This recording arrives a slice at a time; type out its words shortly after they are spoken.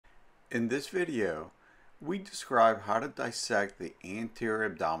In this video, we describe how to dissect the anterior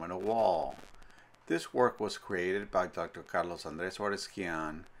abdominal wall. This work was created by Dr. Carlos Andres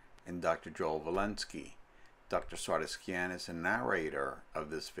Suarez-Quian and Dr. Joel Valensky. Dr. Suarez-Quian is the narrator of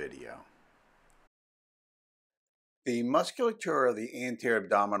this video. The musculature of the anterior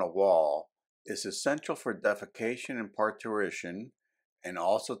abdominal wall is essential for defecation and parturition, and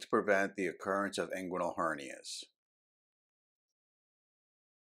also to prevent the occurrence of inguinal hernias.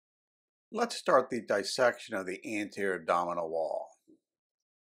 Let's start the dissection of the anterior abdominal wall.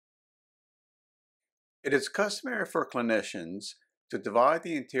 It is customary for clinicians to divide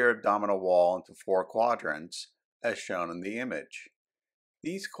the anterior abdominal wall into 4 quadrants, as shown in the image.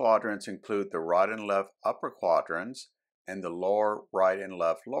 These quadrants include the right and left upper quadrants and the lower right and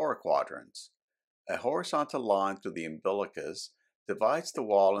left lower quadrants. A horizontal line through the umbilicus divides the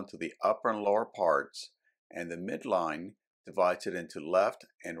wall into the upper and lower parts, and the midline divides it into left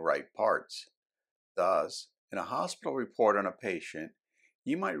and right parts. Thus, in a hospital report on a patient,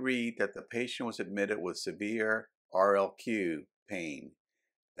 you might read that the patient was admitted with severe RLQ pain,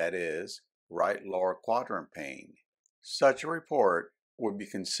 that is, right lower quadrant pain. Such a report would be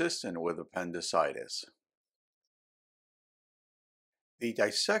consistent with appendicitis. The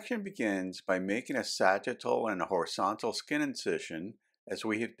dissection begins by making a sagittal and a horizontal skin incision, as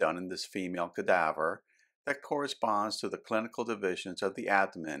we have done in this female cadaver, that corresponds to the clinical divisions of the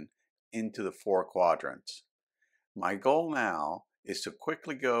abdomen into the 4 quadrants. My goal now is to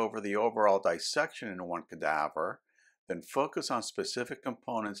quickly go over the overall dissection in one cadaver, then focus on specific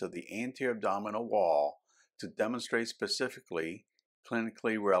components of the anterior abdominal wall to demonstrate specifically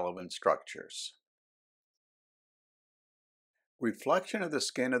clinically relevant structures. Reflection of the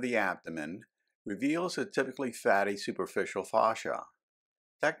skin of the abdomen reveals a typically fatty superficial fascia.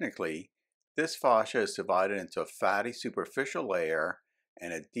 Technically, this fascia is divided into a fatty superficial layer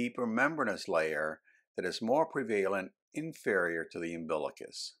and a deeper membranous layer that is more prevalent inferior to the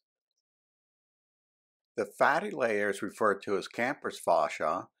umbilicus. The fatty layer is referred to as Camper's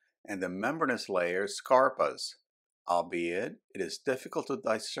fascia and the membranous layer scarpas, albeit it is difficult to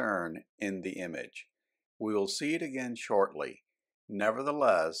discern in the image. We will see it again shortly.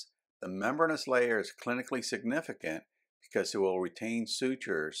 Nevertheless, the membranous layer is clinically significant because it will retain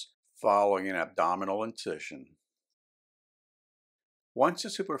sutures following an abdominal incision. Once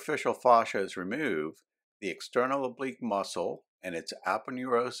the superficial fascia is removed, the external oblique muscle and its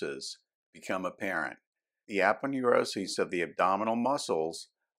aponeurosis become apparent. The aponeuroses of the abdominal muscles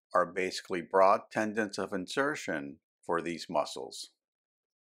are basically broad tendons of insertion for these muscles.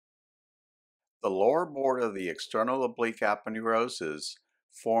 The lower border of the external oblique aponeurosis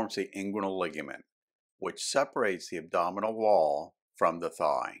forms the inguinal ligament, which separates the abdominal wall from the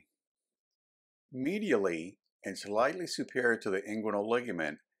thigh. Medially and slightly superior to the inguinal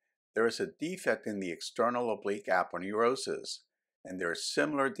ligament, there is a defect in the external oblique aponeurosis, and there are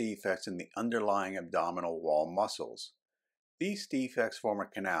similar defects in the underlying abdominal wall muscles. These defects form a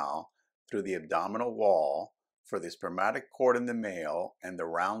canal through the abdominal wall for the spermatic cord in the male and the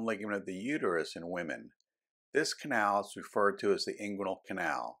round ligament of the uterus in women. This canal is referred to as the inguinal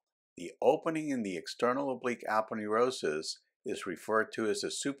canal. The opening in the external oblique aponeurosis is referred to as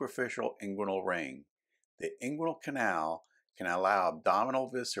the superficial inguinal ring. The inguinal canal can allow abdominal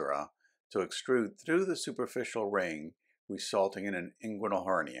viscera to extrude through the superficial ring, resulting in an inguinal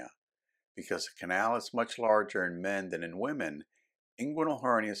hernia. Because the canal is much larger in men than in women, inguinal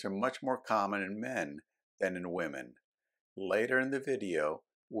hernias are much more common in men than in women. Later in the video,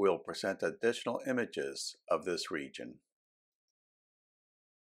 we'll present additional images of this region.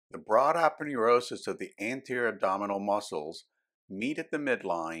 The broad aponeurosis of the anterior abdominal muscles meet at the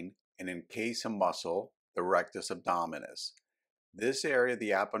midline and encase a muscle, the rectus abdominis. This area of the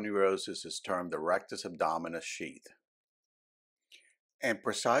aponeurosis is termed the rectus abdominis sheath. And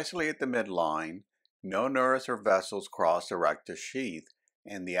precisely at the midline, no nerves or vessels cross the rectus sheath,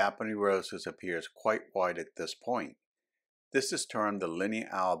 and the aponeurosis appears quite wide at this point. This is termed the linea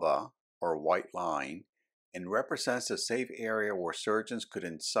alba, or white line, and represents a safe area where surgeons could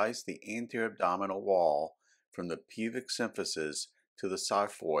incise the anterior abdominal wall from the pubic symphysis to the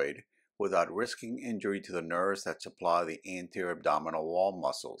xiphoid without risking injury to the nerves that supply the anterior abdominal wall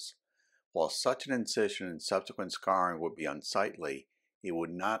muscles. While such an incision and subsequent scarring would be unsightly, it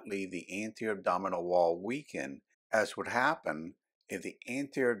would not leave the anterior abdominal wall weakened, as would happen if the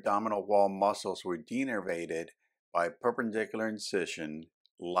anterior abdominal wall muscles were denervated by a perpendicular incision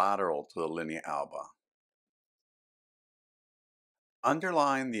lateral to the linea alba.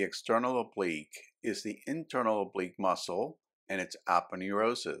 Underlying the external oblique is the internal oblique muscle and its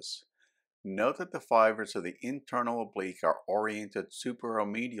aponeurosis. Note that the fibers of the internal oblique are oriented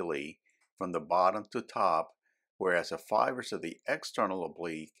superomedially from the bottom to top, whereas the fibers of the external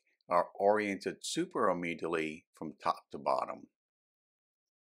oblique are oriented superomedially from top to bottom.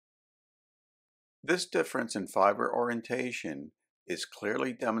 This difference in fiber orientation is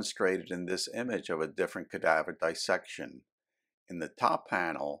clearly demonstrated in this image of a different cadaver dissection. In the top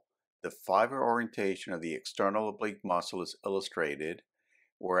panel, the fiber orientation of the external oblique muscle is illustrated,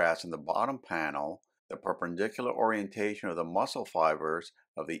 whereas in the bottom panel, the perpendicular orientation of the muscle fibers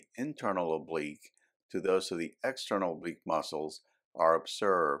of the internal oblique to those of the external oblique muscles are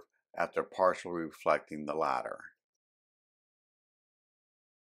observed after partially reflecting the latter.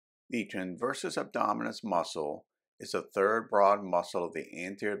 The transversus abdominis muscle is the third broad muscle of the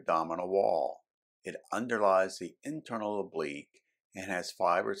anterior abdominal wall. It underlies the internal oblique and has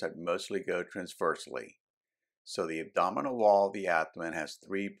fibers that mostly go transversely. So the abdominal wall of the abdomen has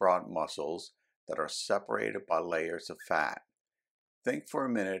three broad muscles that are separated by layers of fat. Think for a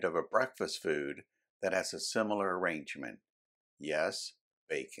minute of a breakfast food that has a similar arrangement. Yes,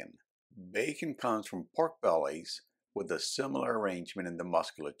 bacon. Bacon comes from pork bellies with a similar arrangement in the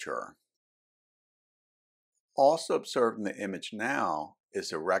musculature. Also observed in the image now is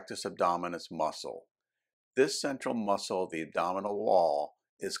the rectus abdominis muscle. This central muscle of the abdominal wall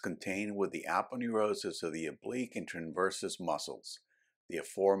is contained with the aponeurosis of the oblique and transversus muscles, the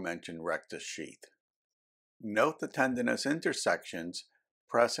aforementioned rectus sheath. Note the tendinous intersections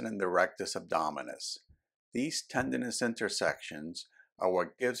present in the rectus abdominis. These tendinous intersections are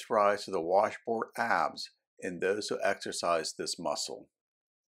what gives rise to the washboard abs in those who exercise this muscle.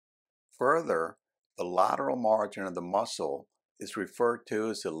 Further, the lateral margin of the muscle is referred to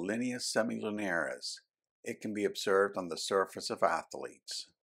as the linea semilunaris. It can be observed on the surface of athletes.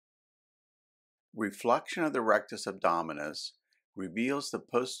 Reflection of the rectus abdominis reveals the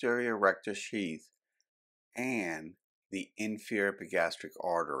posterior rectus sheath and the inferior epigastric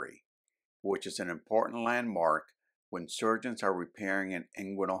artery, which is an important landmark when surgeons are repairing an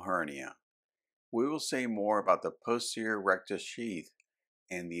inguinal hernia. We will say more about the posterior rectus sheath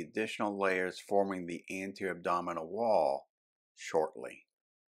and the additional layers forming the anterior abdominal wall shortly.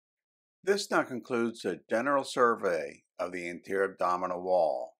 This now concludes a general survey of the anterior abdominal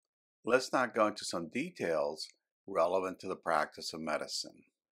wall. Let's now go into some details relevant to the practice of medicine.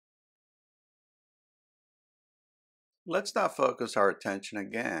 Let's now focus our attention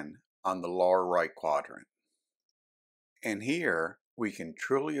again on the lower right quadrant. And here we can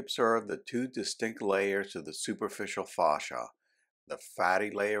truly observe the two distinct layers of the superficial fascia, the fatty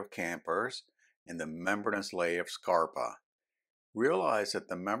layer of Camper's and the membranous layer of Scarpa. Realize that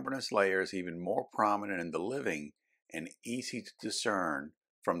the membranous layer is even more prominent in the living and easy to discern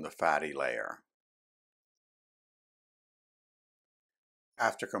from the fatty layer.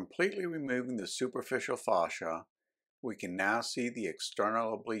 After completely removing the superficial fascia, we can now see the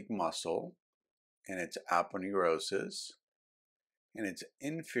external oblique muscle and its aponeurosis, and its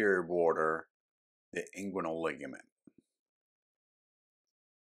inferior border, the inguinal ligament.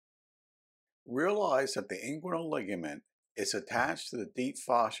 Realize that the inguinal ligament is attached to the deep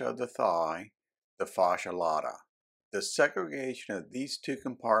fascia of the thigh, the fascia lata. The segregation of these two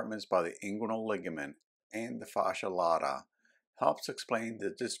compartments by the inguinal ligament and the fascia lata helps explain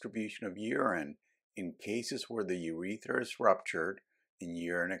the distribution of urine in cases where the urethra is ruptured and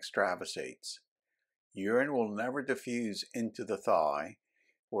urine extravasates. Urine will never diffuse into the thigh,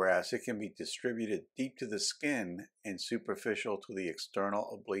 whereas it can be distributed deep to the skin and superficial to the external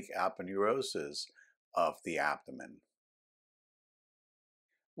oblique aponeurosis of the abdomen.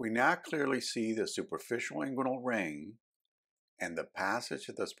 We now clearly see the superficial inguinal ring and the passage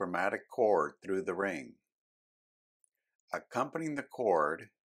of the spermatic cord through the ring. Accompanying the cord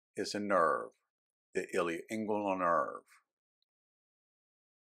is a nerve, the ilioinguinal nerve.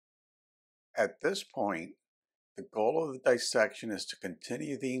 At this point, the goal of the dissection is to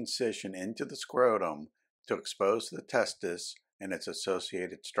continue the incision into the scrotum to expose the testis and its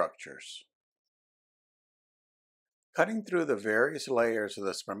associated structures. Cutting through the various layers of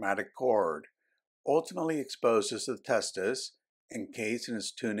the spermatic cord ultimately exposes the testis encased in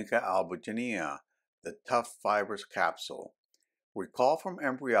its tunica albuginea, the tough fibrous capsule. Recall from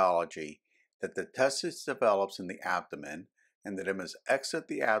embryology that the testis develops in the abdomen and that it must exit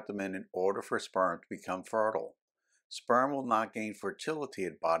the abdomen in order for sperm to become fertile. Sperm will not gain fertility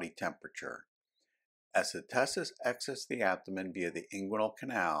at body temperature. As the testis exits the abdomen via the inguinal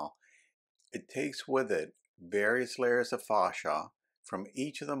canal, it takes with it various layers of fascia from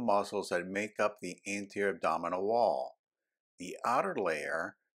each of the muscles that make up the anterior abdominal wall. The outer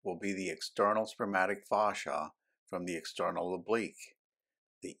layer will be the external spermatic fascia from the external oblique.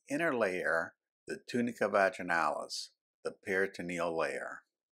 The inner layer, the tunica vaginalis, the peritoneal layer.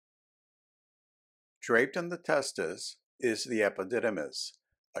 Draped on the testis is the epididymis,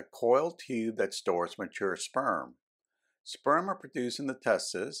 a coiled tube that stores mature sperm. Sperm are produced in the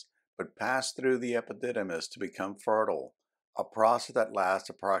testis, but pass through the epididymis to become fertile, a process that lasts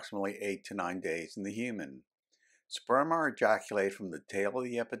approximately 8 to 9 days in the human. Sperm are ejaculated from the tail of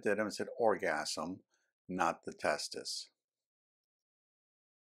the epididymis at orgasm, not the testis.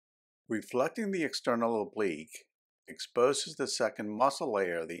 Reflecting the external oblique exposes the second muscle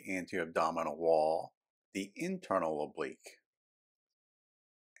layer of the anterior abdominal wall, the internal oblique.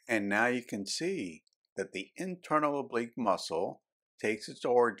 And now you can see that the internal oblique muscle takes its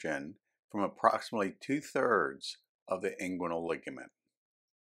origin from approximately 2/3 of the inguinal ligament.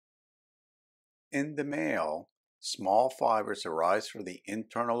 In the male, small fibers arise from the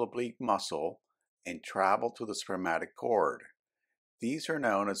internal oblique muscle and travel to the spermatic cord. These are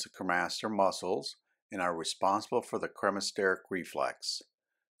known as the cremaster muscles and are responsible for the cremasteric reflex.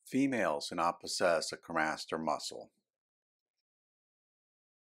 Females do not possess a cremaster muscle.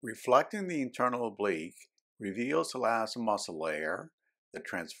 Reflecting the internal oblique reveals the last muscle layer, the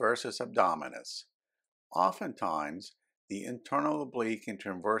transversus abdominis. Oftentimes, the internal oblique and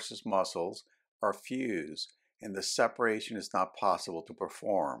transversus muscles are fused and the separation is not possible to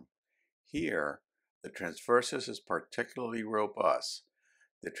perform. Here, the transversus is particularly robust.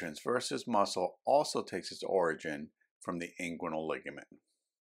 The transversus muscle also takes its origin from the inguinal ligament.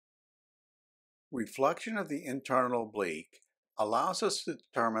 Reflection of the internal oblique allows us to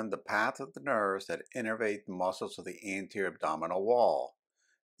determine the path of the nerves that innervate the muscles of the anterior abdominal wall.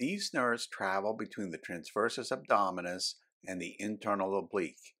 These nerves travel between the transversus abdominis and the internal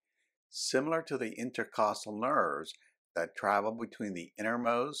oblique, similar to the intercostal nerves that travel between the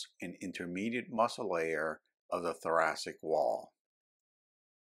innermost and intermediate muscle layer of the thoracic wall.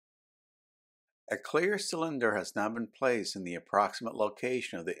 A clear cylinder has now been placed in the approximate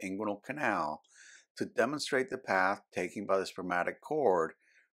location of the inguinal canal to demonstrate the path taken by the spermatic cord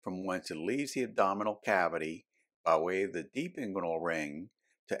from whence it leaves the abdominal cavity by way of the deep inguinal ring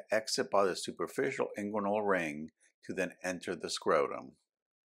to exit by the superficial inguinal ring to then enter the scrotum.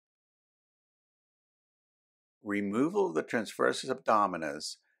 Removal of the transversus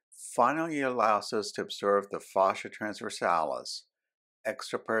abdominis finally allows us to observe the fascia transversalis,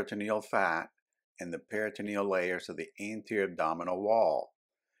 extraperitoneal fat, and the peritoneal layers of the anterior abdominal wall.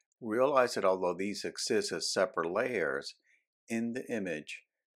 Realize that although these exist as separate layers, in the image,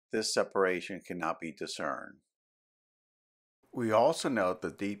 this separation cannot be discerned. We also note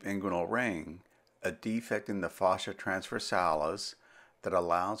the deep inguinal ring, a defect in the fascia transversalis that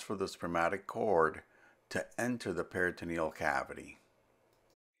allows for the spermatic cord to enter the peritoneal cavity.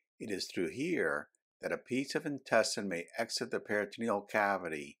 It is through here that a piece of intestine may exit the peritoneal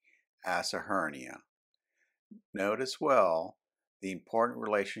cavity as a hernia. Note as well the important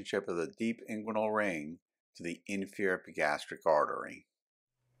relationship of the deep inguinal ring to the inferior epigastric artery.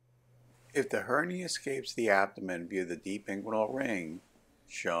 If the hernia escapes the abdomen via the deep inguinal ring,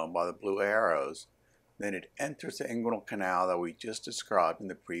 shown by the blue arrows, then it enters the inguinal canal that we just described in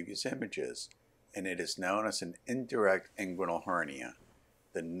the previous images, and it is known as an indirect inguinal hernia.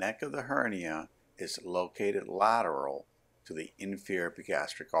 The neck of the hernia is located lateral to the inferior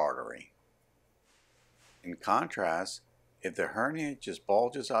epigastric artery. In contrast, if the hernia just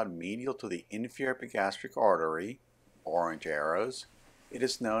bulges out medial to the inferior epigastric artery, orange arrows, it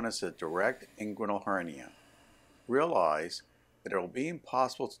is known as a direct inguinal hernia. Realize that it will be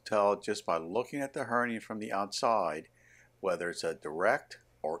impossible to tell just by looking at the hernia from the outside whether it's a direct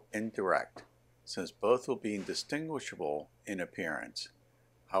or indirect, since both will be indistinguishable in appearance.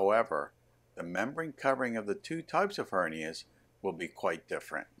 However, the membrane covering of the two types of hernias will be quite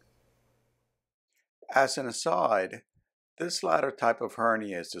different. As an aside, this latter type of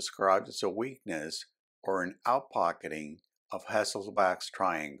hernia is described as a weakness or an outpocketing of Hasselbalch's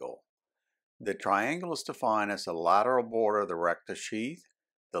triangle. The triangle is defined as the lateral border of the rectus sheath,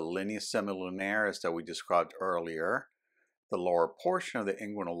 the linea semilunaris that we described earlier, the lower portion of the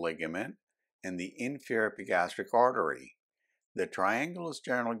inguinal ligament, and the inferior epigastric artery. The triangle is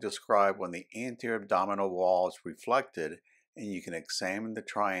generally described when the anterior abdominal wall is reflected and you can examine the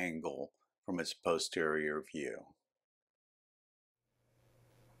triangle from its posterior view.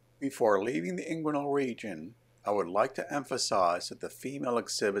 Before leaving the inguinal region, I would like to emphasize that the female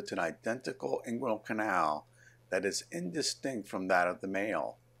exhibits an identical inguinal canal that is indistinct from that of the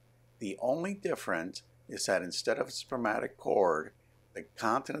male. The only difference is that instead of a spermatic cord, the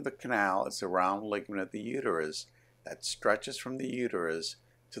content of the canal is the round ligament of the uterus that stretches from the uterus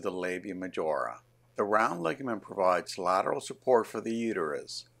to the labia majora. The The round ligament provides lateral support for the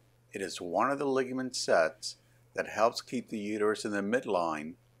uterus. It is one of the ligament sets that helps keep the uterus in the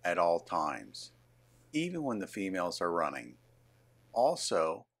midline at all times, even when the females are running.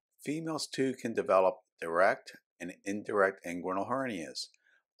 Also, females too can develop direct and indirect inguinal hernias,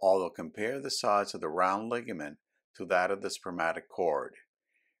 although compare the size of the round ligament to that of the spermatic cord.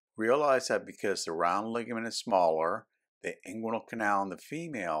 Realize that because the round ligament is smaller, the inguinal canal in the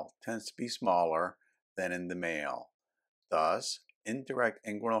female tends to be smaller than in the male. Thus, indirect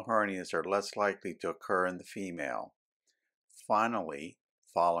inguinal hernias are less likely to occur in the female. Finally,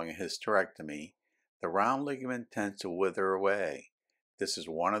 following a hysterectomy, the round ligament tends to wither away. This is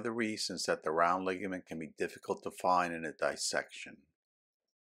one of the reasons that the round ligament can be difficult to find in a dissection.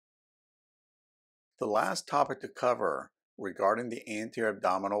 The last topic to cover regarding the anterior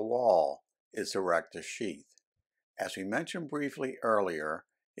abdominal wall is the rectus sheath. As we mentioned briefly earlier,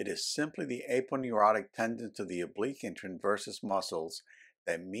 it is simply the aponeurotic tendons of the oblique and transversus muscles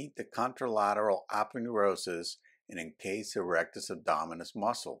that meet the contralateral aponeurosis and encase the rectus abdominis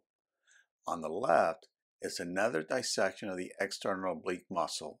muscle. On the left is another dissection of the external oblique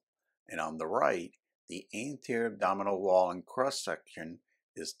muscle, and on the right, the anterior abdominal wall in cross-section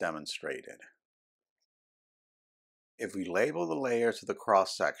is demonstrated. If we label the layers of the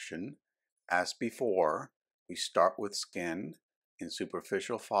cross-section, as before, we start with skin and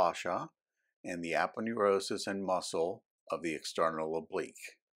superficial fascia and the aponeurosis and muscle of the external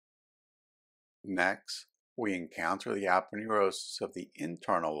oblique. Next, we encounter the aponeurosis of the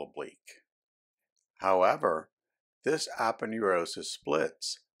internal oblique. However, this aponeurosis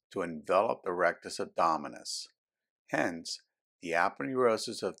splits to envelop the rectus abdominis. Hence, the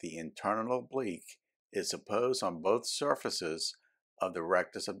aponeurosis of the internal oblique is opposed on both surfaces of the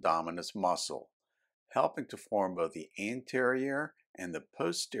rectus abdominis muscle, helping to form both the anterior and the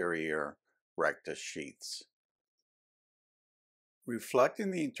posterior rectus sheaths.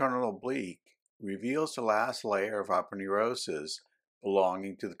 Reflecting the internal oblique reveals the last layer of aponeurosis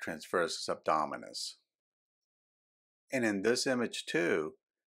belonging to the transversus abdominis. And in this image too,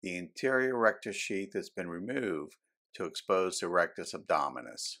 the anterior rectus sheath has been removed to expose the rectus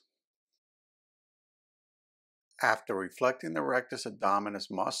abdominis. After reflecting the rectus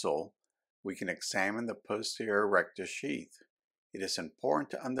abdominis muscle, we can examine the posterior rectus sheath. It is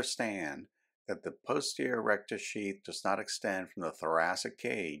important to understand that the posterior rectus sheath does not extend from the thoracic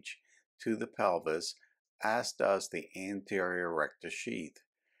cage to the pelvis as does the anterior rectus sheath.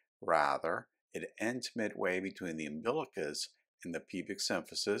 Rather, it ends midway between the umbilicus and the pubic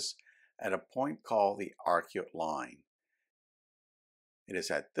symphysis at a point called the arcuate line. It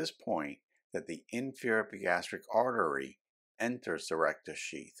is at this point that the inferior epigastric artery enters the rectus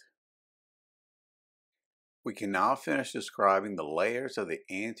sheath. We can now finish describing the layers of the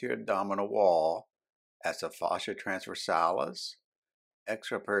anterior abdominal wall as the fascia transversalis,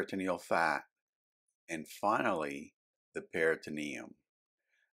 extraperitoneal fat, and finally the peritoneum.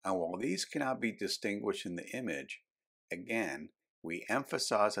 And while these cannot be distinguished in the image, again, we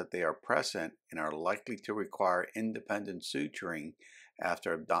emphasize that they are present and are likely to require independent suturing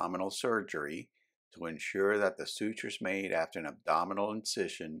after abdominal surgery to ensure that the sutures made after an abdominal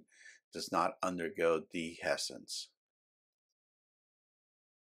incision does not undergo dehiscence.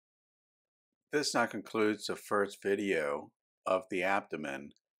 This now concludes the first video of the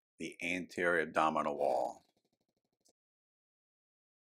abdomen, the anterior abdominal wall.